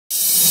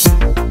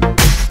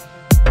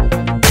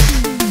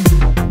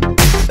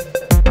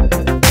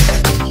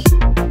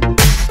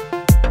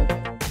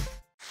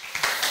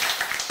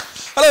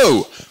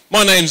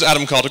My name's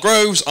Adam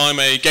Carter-Groves. I'm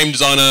a game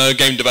designer,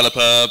 game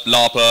developer,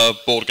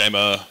 LARPer, board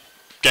gamer,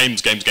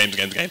 games.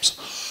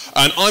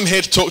 And I'm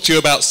here to talk to you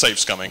about save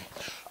scumming.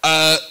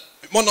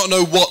 You might not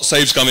know what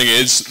save scumming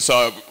is,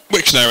 so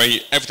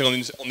Wiktionary, everything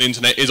on the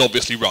internet is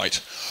obviously right.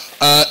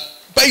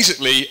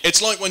 Basically,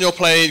 it's like when you're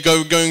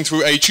going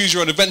through a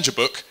choose-your-own-adventure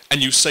book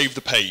and you save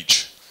the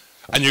page.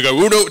 And you go,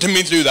 oh no, didn't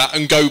mean to do that,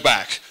 and go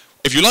back.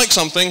 If you like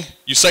something,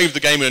 you save the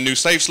game in a new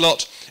save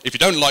slot. If you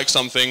don't like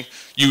something,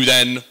 you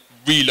then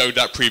reload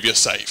that previous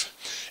save.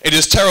 It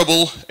is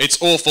terrible, it's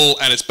awful,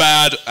 and it's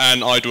bad,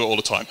 and I do it all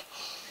the time.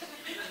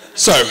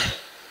 So,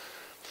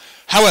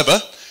 however,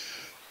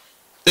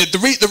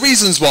 the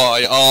reasons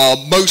why are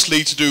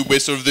mostly to do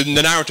with sort of the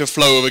narrative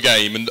flow of a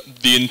game and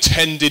the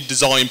intended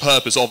design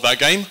purpose of that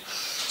game.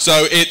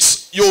 So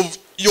it's,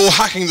 you're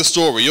hacking the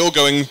story, you're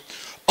going,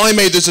 I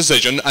made this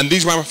decision, and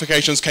these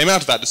ramifications came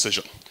out of that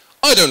decision.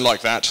 I don't like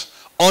that.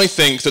 I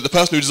think that the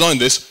person who designed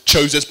this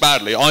chose this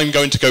badly. I'm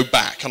going to go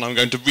back and I'm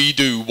going to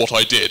redo what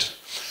I did.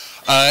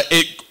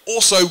 It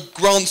also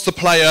grants the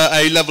player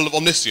a level of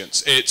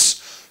omniscience. It's,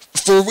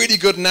 for a really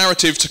good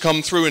narrative to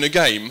come through in a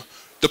game,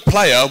 the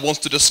player wants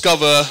to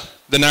discover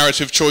the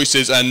narrative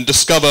choices and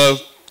discover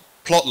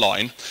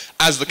plotline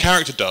as the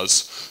character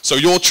does. So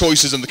your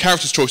choices and the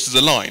character's choices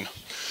align.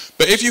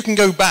 But if you can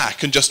go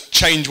back and just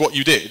change what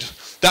you did,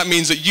 that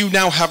means that you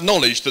now have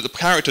knowledge that the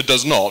character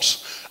does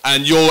not,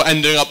 and you're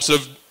ending up sort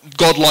of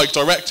godlike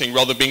directing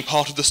rather than being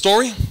part of the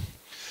story.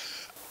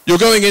 You're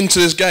going into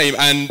this game,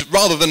 and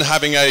rather than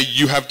having a,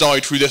 you have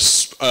died through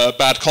this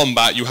bad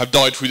combat, you have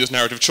died through this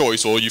narrative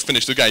choice, or you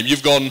finished the game,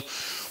 you've gone,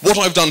 what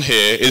I've done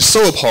here is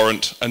so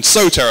abhorrent and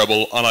so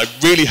terrible, and I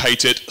really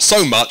hate it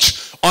so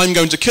much, I'm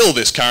going to kill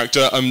this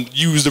character and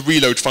use the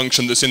reload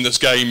function that's in this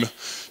game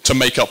to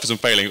make up for some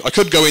failings. I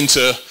could go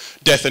into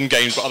death in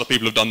games, but other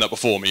people have done that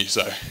before me,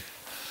 so.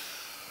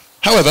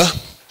 However,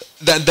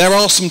 there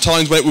are some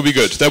times when it would be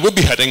good. There would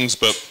be headings,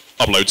 but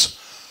uploads.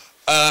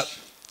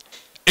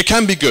 It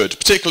can be good,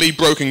 particularly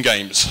broken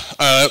games.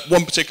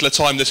 One particular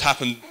time this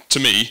happened to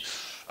me,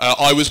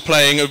 I was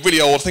playing a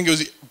really old, I think it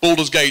was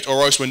Baldur's Gate or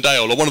Icewind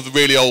Dale, or one of the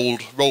really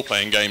old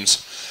role-playing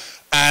games.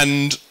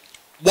 And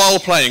while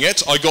playing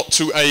it, I got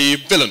to a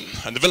villain,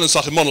 and the villain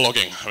started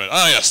monologuing. I went,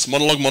 ah yes,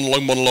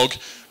 monologue.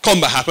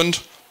 Combat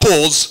happened,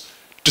 pause,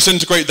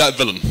 disintegrate that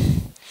villain.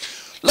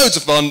 Loads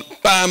of fun,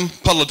 bam,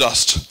 puddle of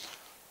dust.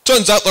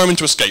 Turns out they're meant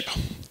to escape.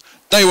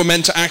 They were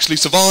meant to actually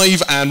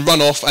survive and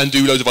run off and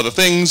do loads of other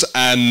things,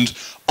 and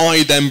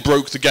I then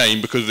broke the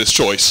game because of this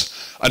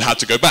choice and had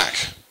to go back.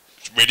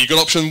 It's a really good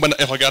option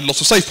if I get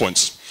lots of save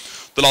points.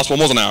 The last one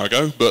was an hour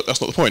ago, but that's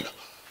not the point.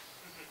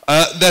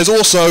 There's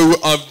also,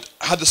 I've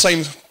had the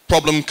same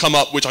problem come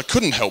up which I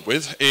couldn't help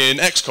with in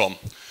XCOM.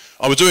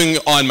 I was doing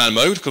Iron Man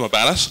mode, because I'm a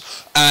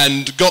badass,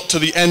 and got to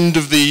the end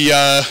of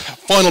the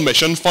final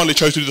mission, finally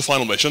chose to do the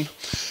final mission,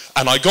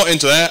 and I got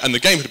into there and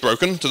the game had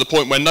broken to the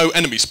point where no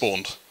enemy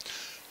spawned.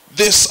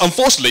 This,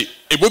 unfortunately,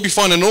 it would be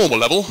fine in a normal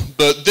level,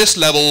 but this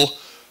level,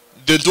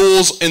 the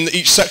doors in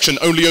each section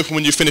only open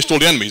when you've finished all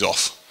the enemies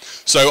off.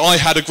 So I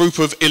had a group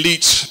of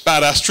elite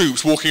badass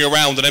troops walking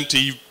around an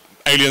empty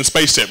alien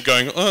spaceship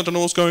going, oh, I don't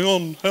know what's going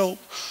on, help.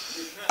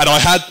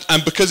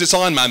 And because it's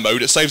Iron Man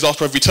mode, it saves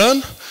after every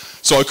turn,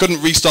 so I couldn't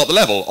restart the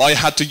level. I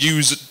had to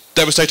use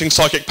devastating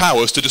psychic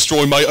powers to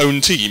destroy my own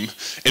team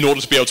in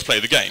order to be able to play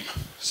the game.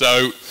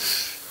 So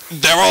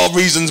there are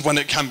reasons when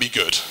it can be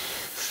good.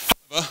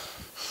 However,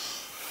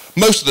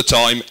 most of the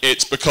time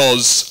it's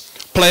because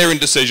player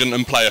indecision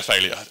and player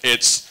failure.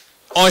 It's,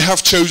 I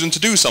have chosen to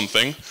do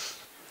something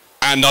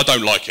and I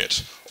don't like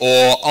it.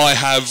 Or I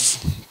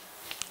have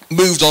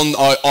moved on,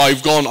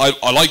 I've gone,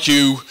 I like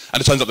you,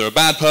 and it turns out they're a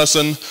bad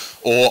person.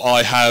 Or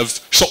I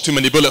have shot too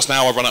many bullets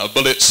now, I've run out of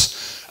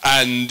bullets,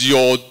 and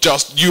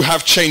you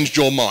have changed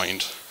your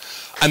mind.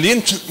 And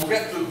we'll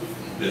get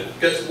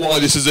to why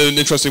this is an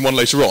interesting one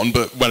later on,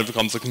 but when it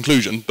comes to the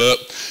conclusion. But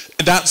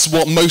that's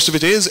what most of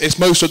it is. It's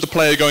most of the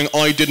player going,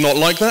 I did not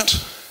like that.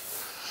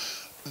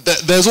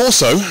 There's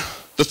also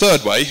the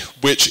third way,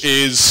 which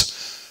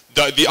is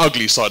the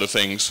ugly side of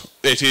things.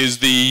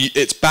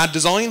 It's bad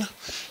design.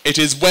 It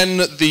is when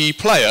the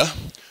player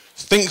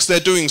thinks they're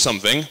doing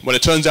something when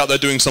it turns out they're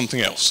doing something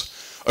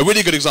else. A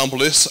really good example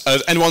of this,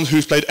 anyone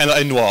who's played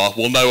L.A. Noire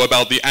will know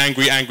about the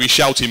angry,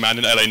 shouty man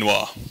in L.A.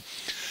 Noire.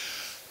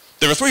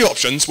 There are three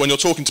options when you're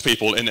talking to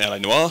people in L.A.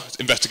 Noire.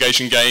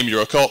 Investigation game,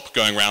 you're a cop,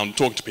 going around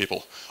talking to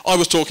people. I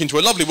was talking to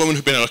a lovely woman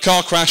who'd been in a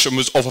car crash and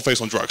was off her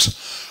face on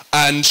drugs.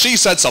 And she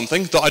said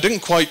something that I didn't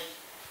quite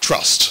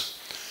trust.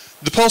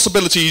 The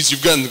possibilities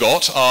you've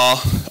got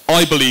are,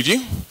 I believe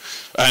you,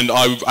 and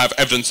I have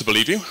evidence to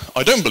believe you.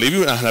 I don't believe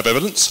you and I have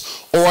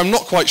evidence, or I'm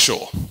not quite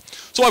sure.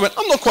 So I went,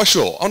 I'm not quite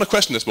sure. I want to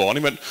question this more. And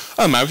he went,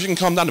 oh man, if you can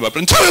calm down a bit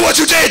and tell me what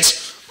you did!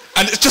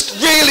 And it's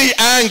just really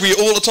angry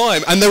all the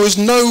time. And there was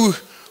no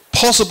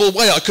possible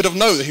way I could have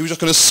known that he was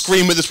just going to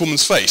scream at this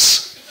woman's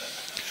face.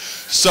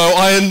 So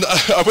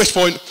at which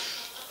point,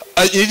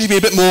 you need to be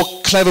a bit more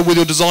clever with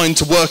your design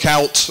to work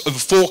out and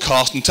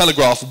forecast and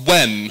telegraph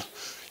when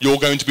you're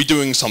going to be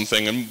doing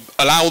something and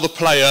allow the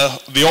player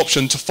the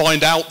option to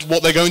find out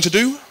what they're going to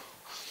do.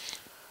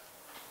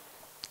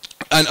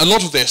 And a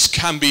lot of this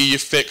can be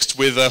fixed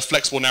with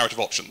flexible narrative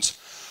options.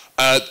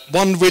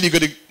 One really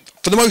good,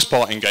 for the most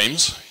part in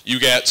games, you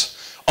get,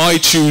 I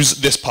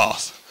choose this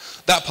path.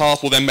 That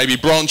path will then maybe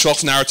branch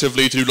off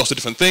narratively to do lots of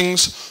different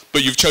things,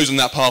 but you've chosen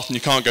that path and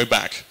you can't go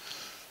back.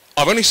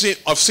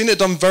 I've seen it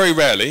done very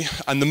rarely,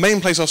 and the main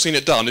place I've seen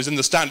it done is in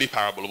the Stanley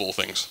Parable of all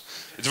things.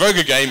 It's a very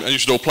good game, and you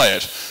should all play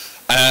it.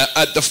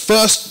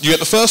 You get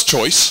the first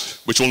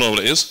choice, which you'll know what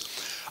it is,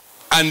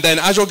 and then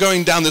as you're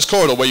going down this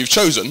corridor where you've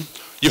chosen,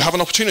 you have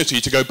an opportunity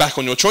to go back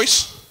on your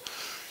choice.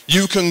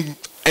 You can,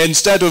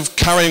 instead of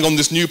carrying on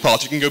this new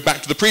path, you can go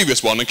back to the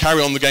previous one and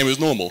carry on the game as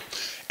normal.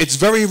 It's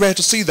very rare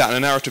to see that in a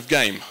narrative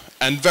game,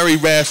 and very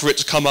rare for it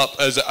to come up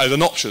as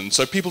an option,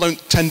 so people don't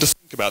tend to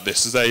think about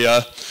this as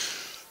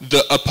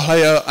that a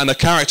player and a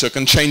character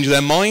can change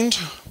their mind.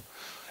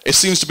 It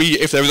seems to be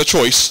if there is a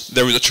choice,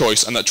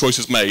 and that choice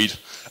is made,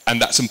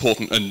 and that's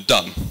important and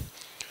done.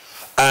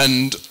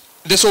 And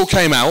this all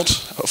came out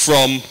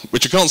from,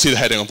 which you can't see the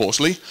heading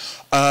unfortunately,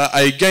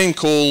 a game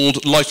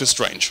called Life is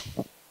Strange.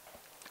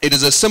 It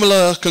is a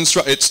similar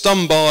construction, it's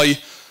done by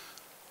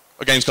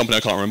a games company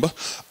I can't remember,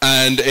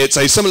 and it's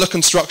a similar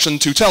construction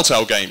to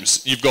Telltale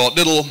games. You've got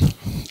little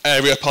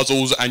area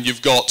puzzles and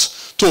you've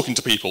got talking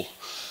to people.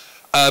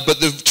 But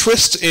the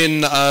twist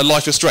in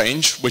Life is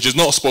Strange, which is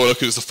not a spoiler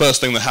because it's the first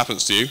thing that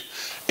happens to you,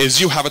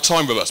 is you have a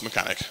time reverse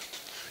mechanic.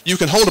 You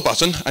can hold a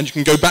button and you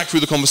can go back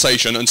through the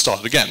conversation and start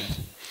it again.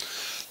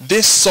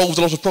 This solves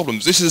a lot of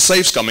problems. This is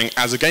save scumming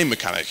as a game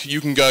mechanic.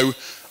 You can go,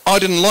 I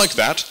didn't like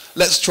that,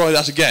 let's try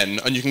that again,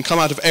 and you can come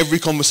out of every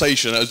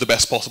conversation as the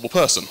best possible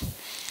person.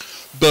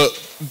 But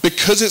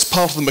because it's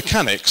part of the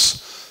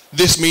mechanics,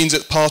 this means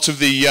it's part of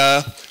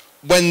the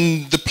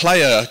when the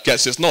player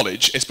gets this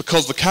knowledge, it's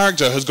because the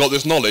character has got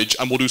this knowledge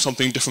and will do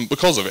something different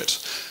because of it.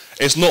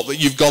 It's not that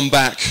you've gone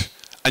back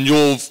and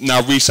you've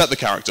now reset the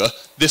character.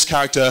 This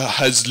character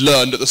has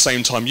learned at the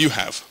same time you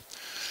have.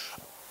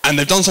 And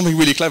they've done something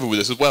really clever with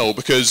this as well,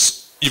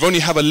 because you've only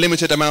have a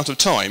limited amount of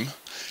time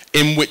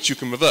in which you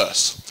can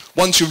reverse.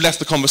 Once you've left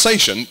the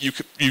conversation, you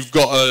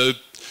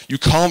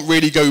can't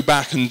really go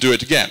back and do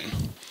it again.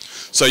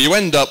 So you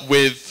end up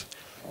with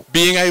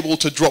being able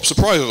to drop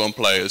surprises on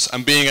players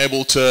and being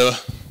able to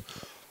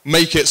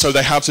make it so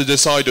they have to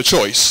decide a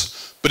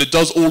choice, but it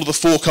does all of the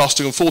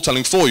forecasting and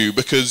foretelling for you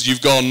because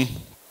you've gone,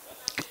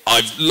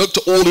 I've looked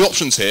at all the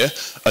options here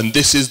and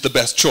this is the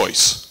best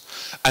choice.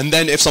 And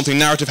then if something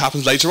narrative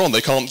happens later on, they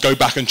can't go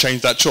back and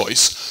change that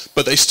choice,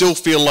 but they still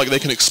feel like they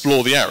can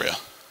explore the area.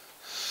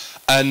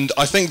 And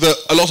I think that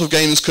a lot of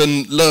games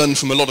can learn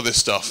from a lot of this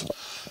stuff,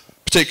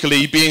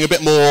 particularly being a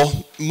bit more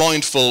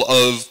mindful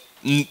of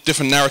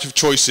different narrative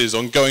choices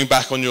on going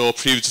back on your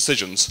previous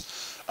decisions,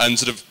 and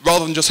sort of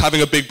rather than just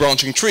having a big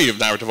branching tree of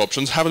narrative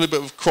options, having a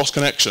bit of cross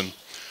connection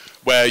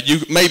where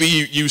maybe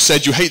you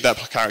said you hate that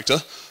character,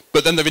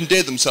 but then they've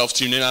endeared themselves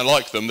to you and you now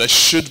like them. There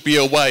should be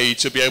a way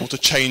to be able to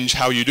change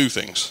how you do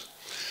things.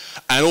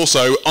 And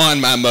also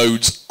Iron Man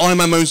modes. Iron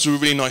Man modes are a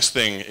really nice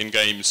thing in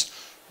games.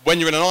 When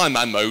you're in an Iron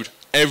Man mode,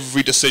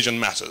 every decision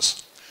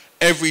matters.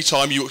 Every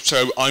time you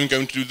say, I'm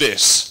going to do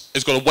this,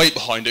 it's got a weight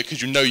behind it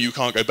because you know you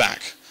can't go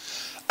back.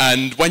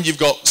 And when you've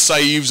got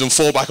saves and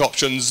fallback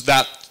options,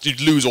 that you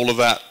lose all of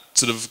that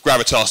sort of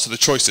gravitas to the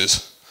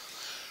choices.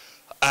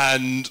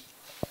 And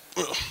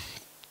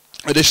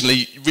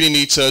additionally, you really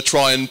need to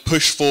try and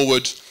push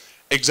forward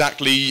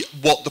exactly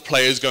what the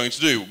player is going to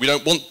do. We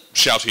don't want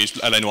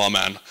shouty LA Noir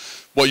Man.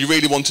 What you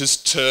really want is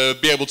to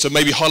be able to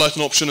maybe highlight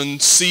an option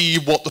and see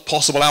what the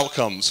possible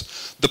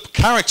outcomes. The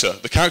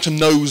character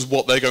knows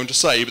what they're going to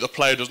say, but the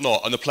player does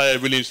not, and the player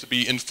really needs to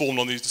be informed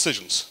on these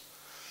decisions.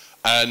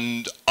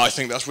 And I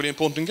think that's really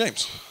important in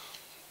games.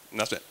 And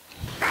that's it.